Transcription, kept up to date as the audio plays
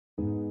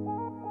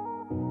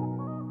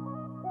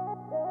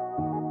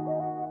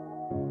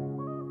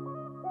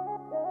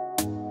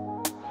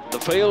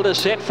Field is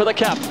set for the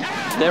Cup.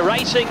 They're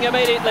racing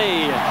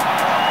immediately.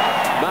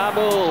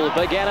 Marmul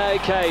began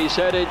okay,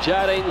 so did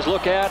Jardines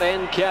Lookout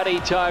and County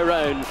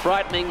Tyrone.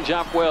 Frightening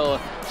jump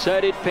well. So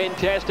did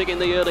Fantastic in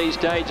the early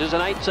stages,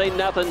 and ain't seen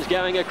nothing's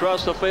going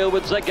across the field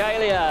with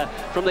Zagalia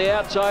from the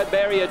outside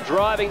barrier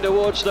driving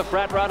towards the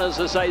front runners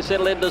as they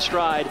settle into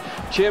stride.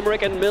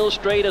 Turmeric and Mill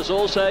Street is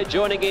also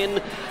joining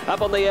in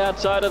up on the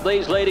outside of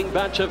these leading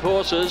bunch of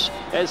horses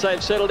as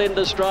they've settled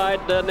into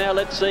stride. Now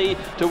let's see,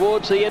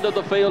 towards the end of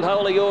the field,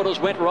 Holy Orders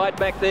went right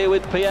back there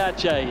with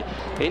Piace.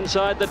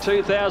 Inside the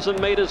 2,000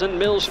 metres, and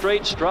Mill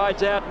Street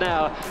strides out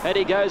now, and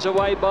he goes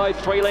away by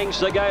 3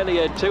 lengths.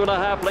 Zagalia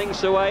 2.5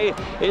 lengths away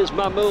is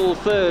Mamul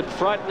third,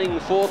 frightening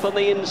fourth on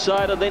the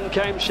inside, and then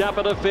came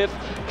Sharper to fifth,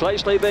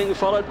 closely being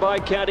followed by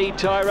County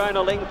Tyrone.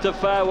 A length to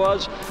far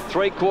was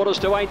 3/4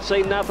 to 8,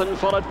 seen nothing,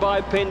 followed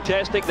by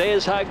Fantastic.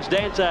 There's Hugs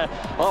Dancer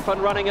off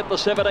and running at the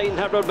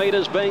 1,700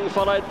 metres, being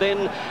followed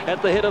then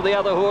at the head of the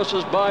other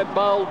horses by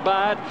Bold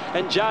Bard,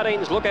 and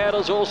Jardines Lookout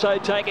is also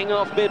taking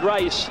off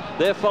mid-race.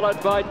 They're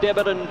followed by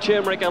Devitt and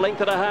Turmeric. A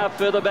length and a half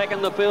further back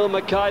in the field,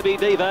 Makybe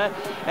Diva,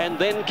 and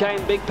then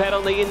came Big Pat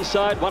on the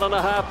inside.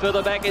 1.5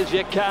 further back is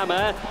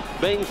Yakama,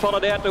 being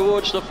followed out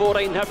towards the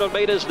 1,400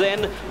 metres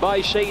then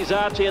by She's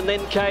Archie, and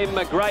then came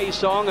Grey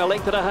Song. A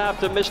length and a half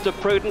to Mr.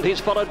 Prudent. He's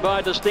followed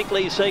by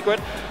Distinctly Secret.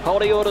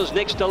 Holy Orders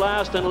next to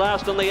last, and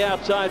last on the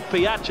outside,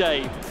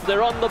 Piace.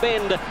 They're on the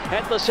bend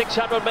at the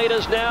 600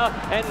 metres now,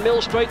 and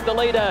Mill Street the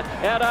leader.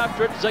 Out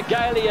after it,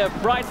 Zagalia,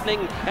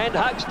 frightening, and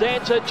Hugs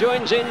Dancer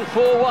joins in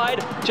 4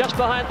 wide. Just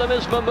behind them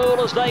is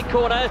Mamul as they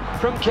corner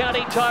from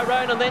County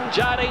Tyrone, and then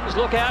Jardines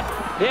Lookout.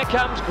 Here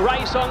comes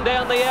Grey Song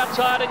down the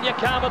outside, and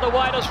Yakama the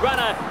widest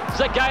runner.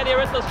 Zagalia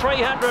at the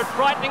 300,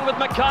 frightening with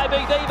Makybe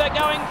Diva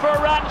going for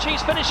a run.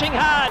 She's finishing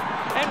hard,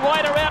 and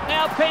wider out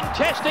now,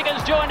 Fantastic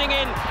is joining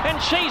in,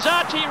 and She's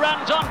Archie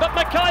runs on, but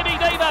Makybe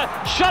Diva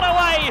shot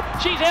away.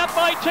 She's out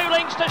by 2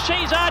 lengths to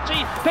She's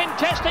Archie,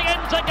 Fantastic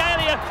and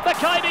Zagalia.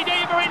 Makybe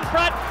Diva in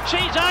front.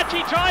 She's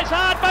Archie tries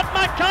hard, but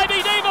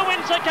Makybe Diva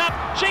wins the Cup.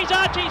 She's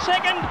Archie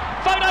second,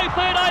 Photo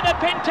third, either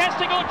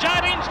Fantastic or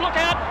Jardines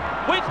Lookout,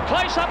 with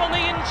close up on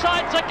the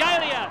inside,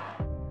 Zagalia.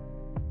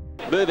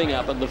 Moving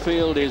up, and the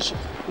field is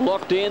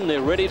locked in,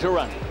 they're ready to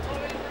run.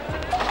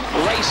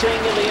 Racing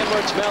in the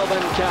Emirates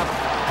Melbourne Cup.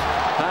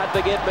 Hard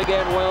to Get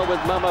began well with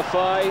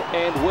Mumify,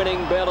 and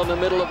Winning Bell in the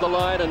middle of the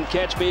line, and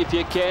Catch Me If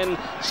You Can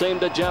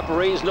seemed to jump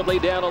reasonably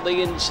down on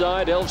the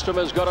inside. Elstrom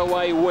has got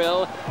away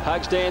well.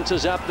 Hugs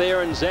Dancer's up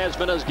there, and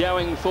Zasman is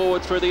going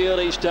forward through the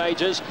early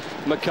stages.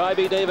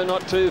 Makybe Diva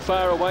not too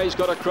far away. He's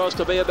got across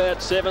to be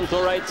about 7th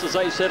or 8th as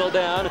they settle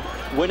down.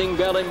 Winning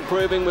Bell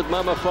improving with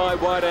Mumify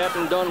wide out,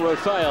 and Don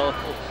Rafael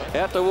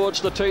out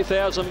towards the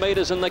 2,000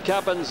 metres in the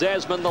Cup, and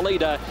Zasman the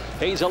leader.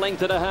 He's a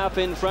length and a half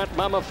in front.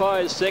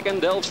 Mumify is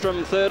second,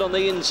 Elstrom third on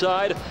the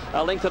inside.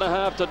 A length and a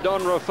half to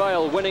Don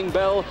Rafael. Winning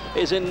Bell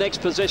is in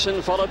next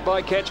position, followed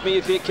by Catch Me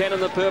If You Can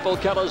in the purple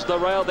colours. The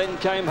rail then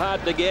came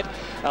Hard to Get.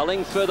 A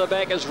length further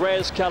back is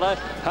Racecaller.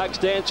 Hugs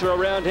Dancer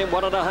around him,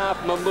 1.5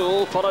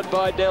 Mamul, followed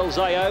by Del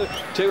Zayo.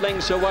 2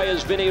 lengths away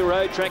is Vinnie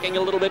Rowe, tracking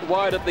a little bit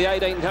wide at the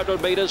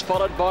 1,800 metres,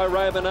 followed by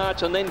Roman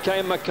Arch, and then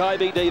came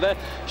Makybe Diva.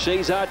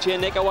 She's Archie a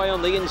neck away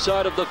on the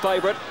inside of the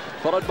favourite,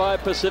 followed by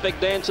Pacific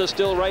Dancer,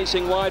 still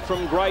racing wide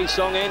from Grey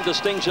Song, and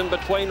Distinction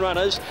between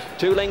runners.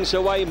 2 lengths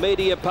away,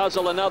 Media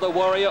Puzzle, another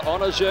Warrior,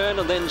 Honours Earned,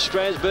 and then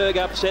Strasbourg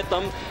upset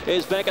them,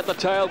 is back at the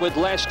tail with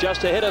Lash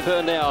just ahead of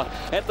her now.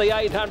 At the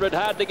 800,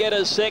 Hard to Get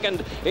is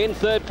second. In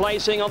third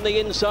placing on the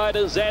inside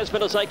is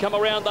Zasman as they come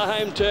around the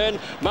home turn.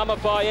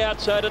 Mumify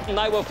outside it, and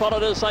they were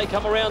followed as they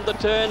come around the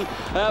turn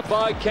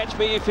by Catch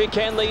Me If You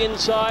Can the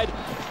inside.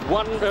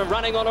 One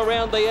running on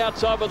around the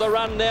outside with a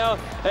run now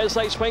as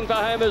they swing for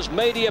home as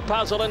Media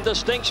Puzzle, and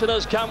Distinction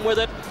has come with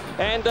it.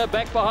 And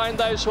back behind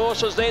those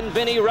horses then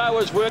Vinnie Rowe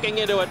is working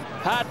into it.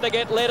 Hard to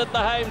Get led at the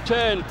home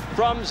turn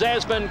from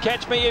Zasman.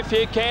 Catch Me If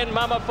You Can,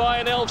 Mumify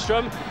and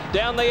Elstrom.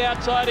 Down the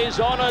outside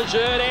is Honours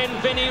Earned, and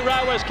Vinnie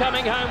Rowe is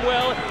coming home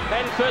well.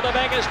 And further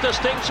back is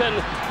Distinction.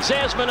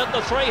 Zasman at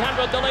the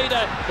 300, the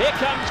leader. Here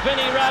comes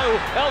Vinnie Rowe.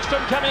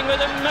 Elstrom coming with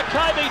him.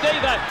 Makybe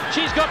Diva.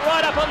 She's got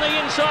right up on the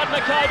inside,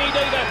 Makybe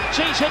Diva.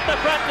 She's hit the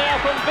front now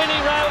from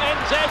Vinnie Rowe and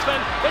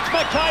Zasman. It's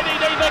Makybe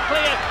Diva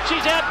clear.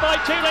 She's out by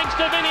 2 lengths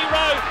to Vinnie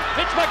Rowe.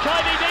 It's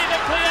Makybe Diva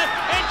clear,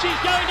 and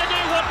she's going to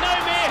do what no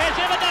mare has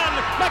ever done.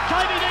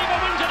 Makybe Diva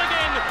wins it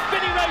again.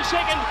 Vinnie Rowe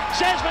second,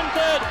 Zasman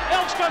third,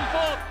 Elstrom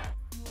fourth.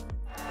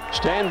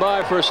 Stand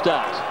by for a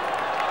start.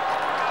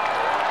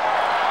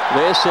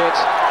 They're set.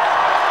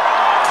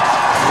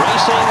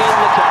 Racing in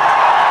the Cup.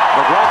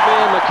 The great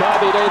man,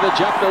 Makybe Diva,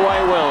 jumped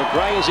away well.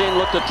 Gray's in,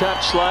 looked a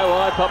touch slow.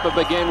 Eye Popper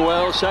began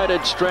well. So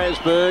did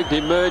Strasbourg.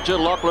 Demerger,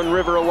 Lachlan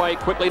River away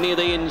quickly near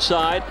the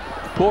inside.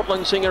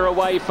 Portland Singer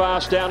away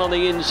fast down on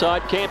the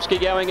inside.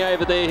 Kempski going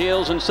over their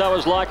heels, and so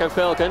is Like a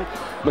Falcon.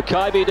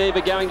 Makybe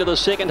Diva going to the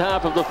second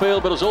half of the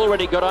field, but has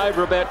already got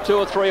over about 2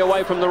 or 3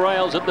 away from the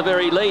rails at the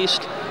very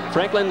least.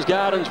 Franklin's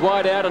Gardens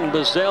wide out, and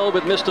Bazell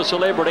with Mr.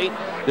 Celebrity.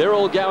 They're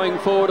all going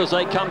forward as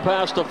they come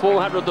past the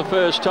 400 the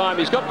first time.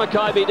 He's got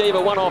Makybe Diva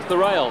one off the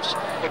rails.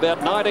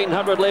 About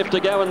 1900 left to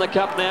go in the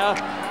Cup now.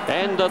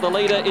 And the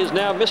leader is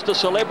now Mr.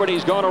 Celebrity.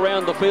 He's gone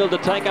around the field to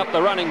take up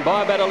the running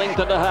by about 1.5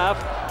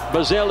 lengths.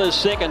 Bazell is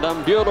second,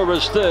 Umbula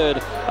is third.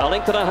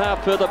 1.5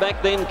 lengths further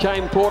back then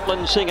came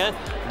Portland Singer,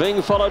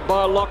 being followed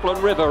by Lachlan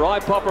River.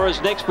 Eye Popper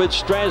is next with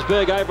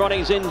Strasbourg over on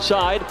his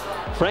inside.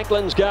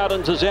 Franklin's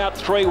Gardens is out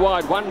 3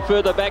 wide. 1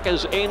 further back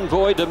is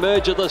Envoy to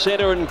merge at the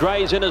centre, and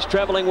Gray's Inn is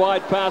travelling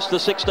wide past the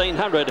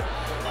 1600.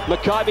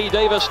 Makybe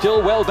Diva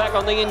still well back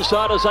on the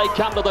inside as they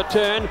come to the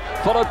turn,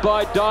 followed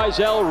by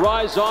Diesel,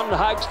 Rise On,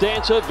 Hugs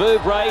Dancer,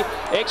 Vouvray,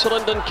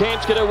 Excellent, and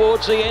Kempski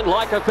towards the end.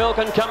 Like a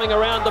Falcon coming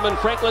around them, and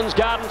Franklin's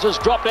Gardens has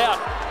dropped out.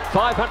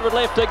 500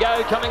 left to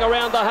go, coming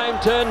around the home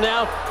turn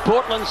now.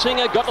 Portland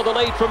Singer got to the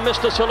lead from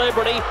Mr.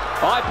 Celebrity.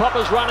 Eye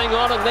Popper's running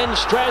on, and then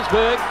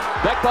Strasbourg.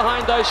 Back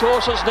behind those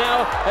horses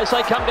now as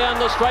they come down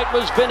the straight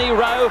was Vinnie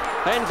Rowe,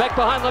 and back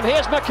behind them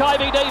here's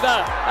Makybe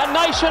Diva. A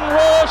nation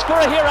roars for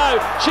a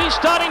hero. She's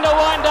starting to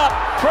wind up.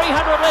 300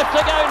 left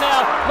to go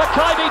now.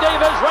 Makybe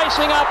Diva's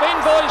racing up.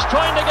 Envoy's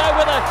trying to go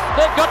with her.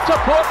 They've got to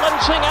Portland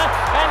Singer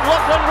and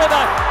Lachlan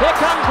River. Here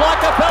comes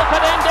Like a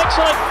Falcon and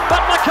Excellent,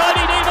 but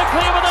Makybe Diva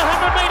clear with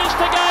 100 metres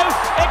to go.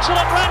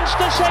 Excellent runs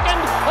to second.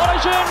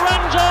 Ottozern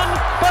runs on,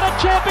 but a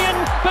champion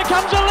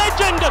becomes a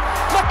legend.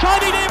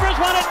 Makybe Diva has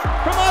won it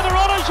from either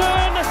Ottozern,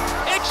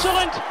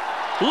 Excellent.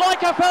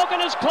 Like a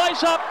Falcon is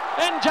close up,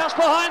 and just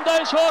behind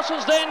those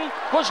horses then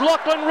was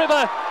Lachlan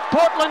River,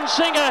 Portland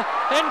Singer,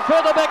 and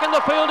further back in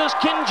the field is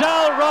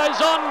Kinjal,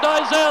 Rise On,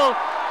 Diesel.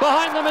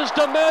 Behind them is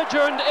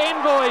Demerger and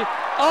Envoy.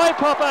 Eye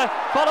Popper,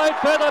 followed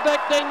further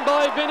back then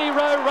by Vinnie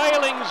Rowe,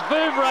 Railings,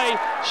 Vouvray,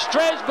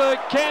 Strasbourg,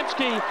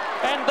 Kempski,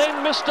 and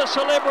then Mr.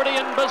 Celebrity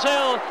and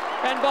Bazell.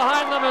 And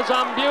behind them is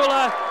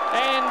Umbula,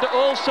 and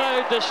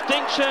also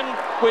Distinction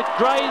with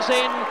Gray's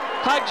Inn,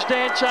 Hugs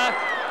Dancer,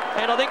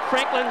 and I think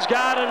Franklin's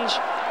Gardens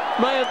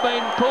may have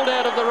been pulled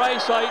out of the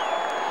race. I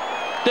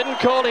didn't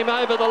call him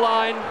over the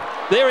line.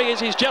 There he is,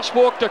 he's just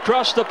walked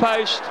across the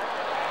post.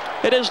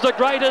 It is the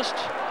greatest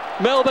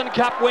Melbourne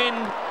Cup win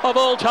of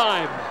all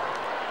time.